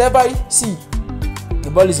 Whatever you see,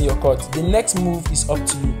 the ball is in your court. The next move is up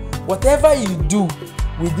to you. Whatever you do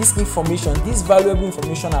with this information, this valuable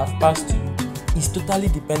information I've passed to you, is totally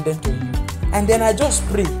dependent on you. And then I just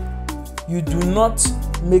pray you do not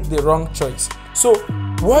make the wrong choice. So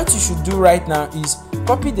what you should do right now is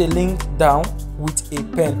copy the link down with a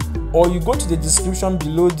pen, or you go to the description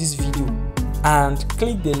below this video and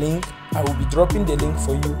click the link. I will be dropping the link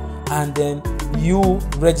for you, and then you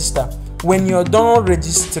register. When you're done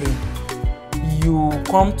registering, you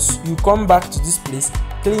come back to this place,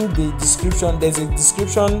 click the description. There's a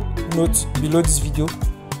description note below this video,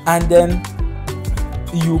 and then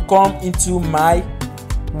you come into my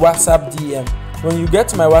WhatsApp DM. When you get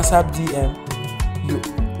to my WhatsApp DM, you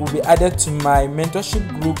will be added to my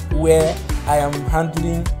mentorship group, where I am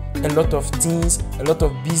handling a lot of things, a lot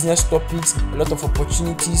of business topics, a lot of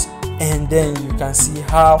opportunities, and then you can see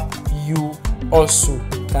how you also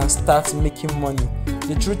can start making money.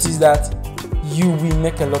 The truth is that you will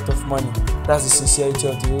make a lot of money. That's the sincerity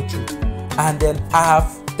of the whole truth. And then I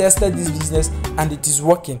have tested this business and it is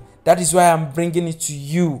working. That is why I'm bringing it to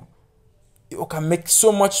you. You can make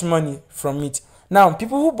so much money from it. Now,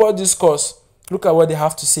 people who bought this course, look at what they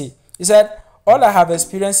have to say. He said, all I have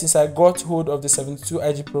experienced since I got hold of the 72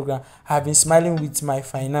 IG program, I have been smiling with my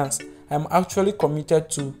finance. I'm actually committed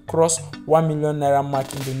to cross 1 million naira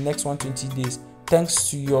mark in the next 120 days. Thanks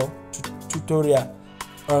to your tutorial.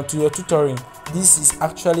 To your tutoring. This is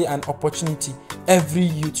actually an opportunity every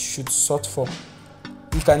youth should sort for.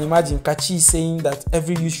 You can imagine Kachi is saying that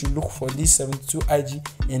every youth should look for this 72 IG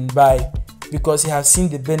and buy, because he has seen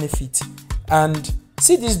the benefit. And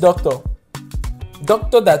see this doctor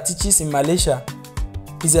that teaches in Malaysia,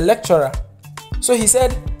 he's a lecturer. So he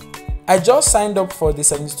said, I just signed up for the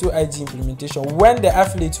 72 IG implementation. When the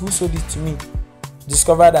affiliate who sold it to me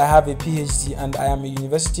discovered I have a PhD and I am a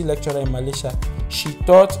university lecturer in Malaysia, she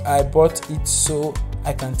thought I bought it so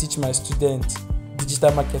I can teach my students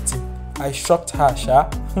digital marketing. I shocked her, Sha.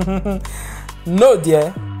 No,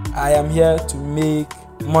 dear, I am here to make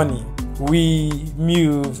money. We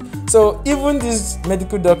move. So even this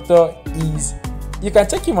medical doctor is, you can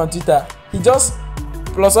check him on Twitter. He just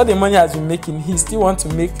plus all the money he has been making, he still wants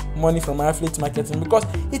to make money from affiliate marketing because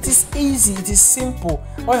it is easy, it is simple.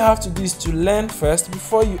 All you have to do is to learn first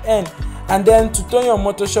before you earn. And then to Tony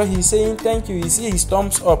Omotosho, he's saying thank you. You see his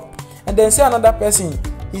thumbs up. And then see another person,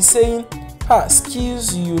 he's saying,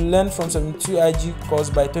 skills you learn from 72 IG course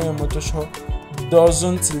by Tony Omotosho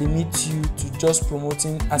doesn't limit you to just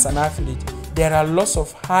promoting as an affiliate. There are lots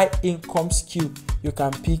of high income skills you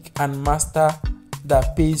can pick and master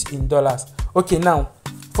that pays in dollars. Okay, now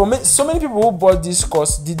for me, so many people who bought this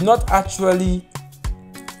course did not actually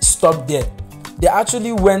stop there. They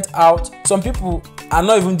actually went out. Some people are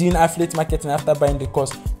not even doing affiliate marketing after buying the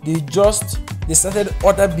course. They started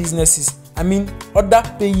other businesses. Other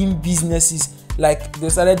paying businesses. Like they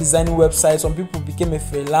started designing websites. Some people became a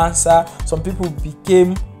freelancer. Some people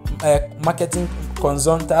became a marketing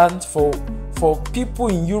consultant for people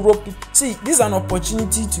in Europe. See, this is an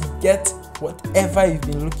opportunity to get whatever you've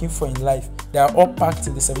been looking for in life. They are all packed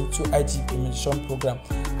in the 72 IG implementation program.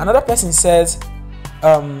 Another person says,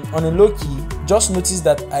 on a low key, just noticed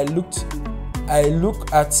that I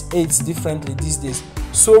look at AIDS differently these days.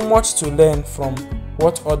 So much to learn from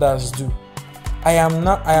what others do. I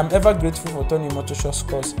am ever grateful for Tony Omotosho's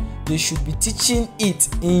course. They should be teaching it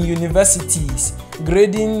in universities.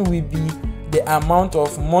 Grading will be the amount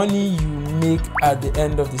of money you make at the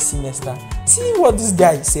end of the semester. See what this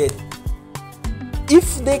guy said.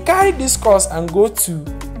 If they carry this course and go to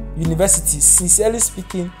universities, sincerely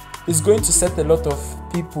speaking, it's going to set a lot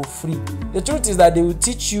of people free. The truth is that they will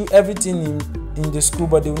teach you everything in the school,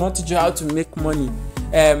 but they will not teach you how to make money.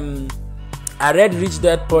 I read Rich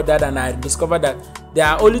Dad Poor Dad and I discovered that they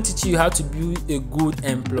are only teaching you how to be a good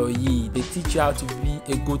employee. They teach you how to be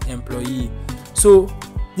a good employee. So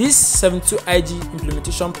this 72 IG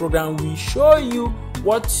implementation program will show you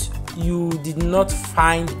what you did not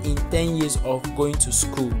find in 10 years of going to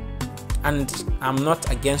school. And I'm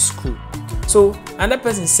not against school. So another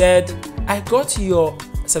person said, I got your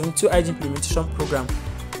 72 IG implementation program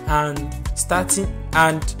and started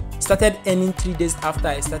earning 3 days after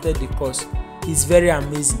I started the course. It's very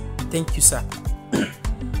amazing. Thank you, sir.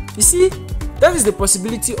 You see, that is the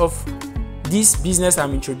possibility of this business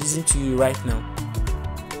I'm introducing to you right now.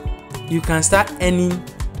 You can start earning.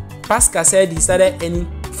 Pascal said he started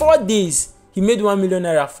earning 4 days. He made 1 million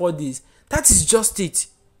naira 4 days. That is just it.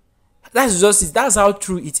 That's how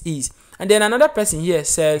true it is. And then another person here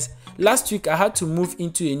says, last week I had to move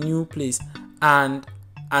into a new place and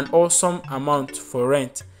an awesome amount for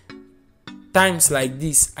rent. Times like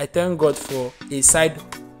this, I thank God for a side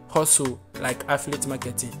hustle like affiliate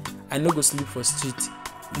marketing. I no go sleep for street.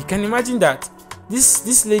 You can imagine that.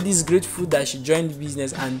 This lady is grateful that she joined the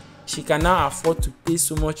business and she can now afford to pay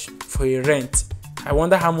so much for a rent. I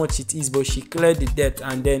wonder how much it is, but she cleared the debt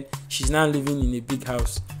and then she's now living in a big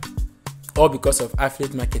house. All because of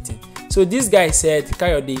affiliate marketing. So this guy said,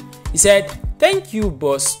 Kayode, he said, thank you,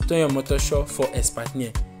 boss Tony Omotosho, for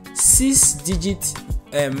explaining. 6-digit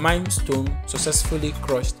milestone successfully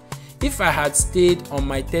crushed. If I had stayed on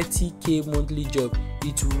my 30k monthly job,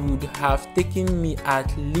 it would have taken me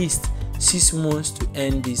at least 6 months to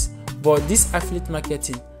earn this. But this affiliate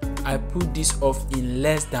marketing, I put this off in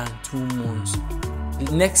less than 2 months.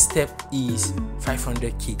 The next step is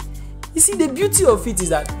 500k. You see, the beauty of it is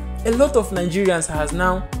that a lot of Nigerians has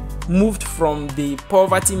now moved from the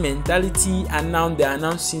poverty mentality, and now they are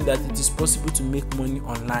now seeing that it is possible to make money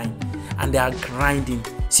online, and they are grinding.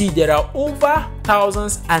 See, there are over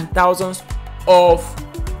thousands and thousands of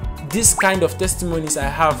this kind of testimonies I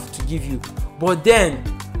have to give you, but then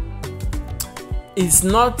it's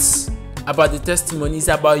not about the testimony, it's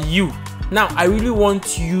about you. Now I really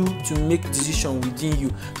want you to make decision within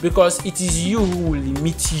you, because it is you who will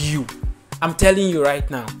limit you. I'm telling you right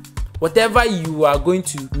now, whatever you are going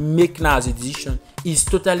to make now as a decision is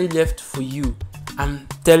totally left for you. I'm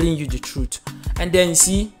telling you the truth. And then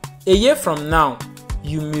see, a year from now,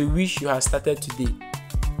 you may wish you had started today.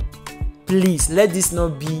 Please let this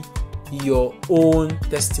not be your own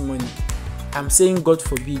testimony. I'm saying God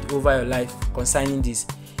forbid over your life concerning this.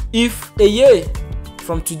 If a year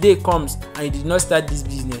from today comes and you did not start this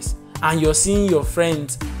business, and you're seeing your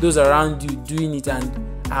friends, those around you doing it and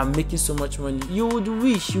are making so much money, you would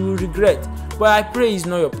wish, you will regret. But I pray it's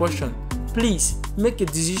not your portion. Please make a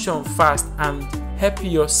decision fast and help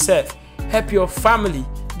yourself, help your family.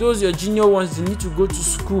 Those your junior ones, they need to go to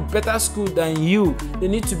school, better school than you. They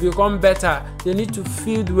need to become better. They need to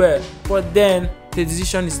feel well. But then the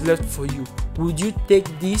decision is left for you. Would you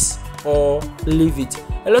take this or leave it?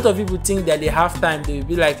 A lot of people think that they have time. They will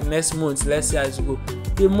be like, next month, let's see as you go.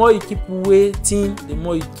 The more you keep waiting, the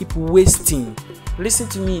more you keep wasting. Listen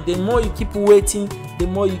to me. The more you keep waiting, the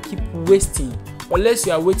more you keep wasting. unless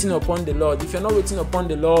you are waiting upon the Lord. If you're not waiting upon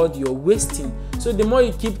the Lord, you're wasting. So the more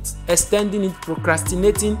you keep extending it,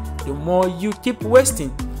 procrastinating, the more you keep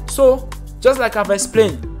wasting. So just like I've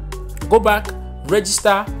explained, go back,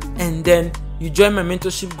 register, and then you join my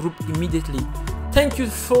mentorship group immediately. Thank you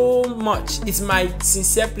so much. It's my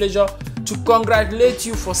sincere pleasure to congratulate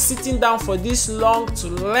you for sitting down for this long to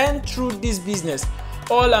learn through this business.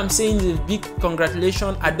 All I'm saying is a big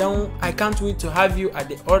congratulations. I can't wait to have you at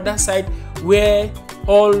the other side where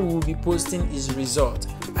all we'll be posting is result.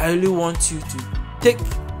 I really want you to take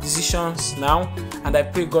decisions now, and I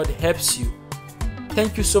pray God helps you.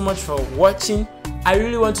 Thank you so much for watching. I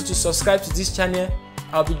really want you to subscribe to this channel.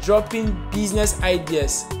 I'll be dropping business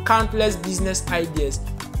ideas, countless business ideas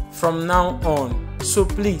from now on. So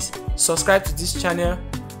please subscribe to this channel,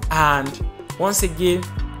 and once again,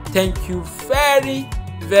 thank you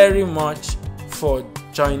very much for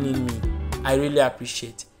joining me. I really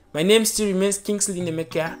appreciate. My name still remains Kingsley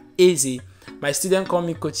Nemeka Eze. My students call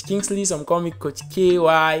me Coach Kingsley, some call me Coach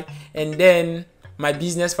KY, and then my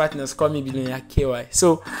business partners call me Billionaire KY.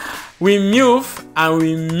 So we move, and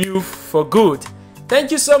we move for good.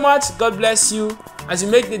 Thank you so much. God bless you. As you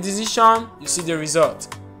make the decision, you see the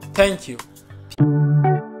result. Thank you.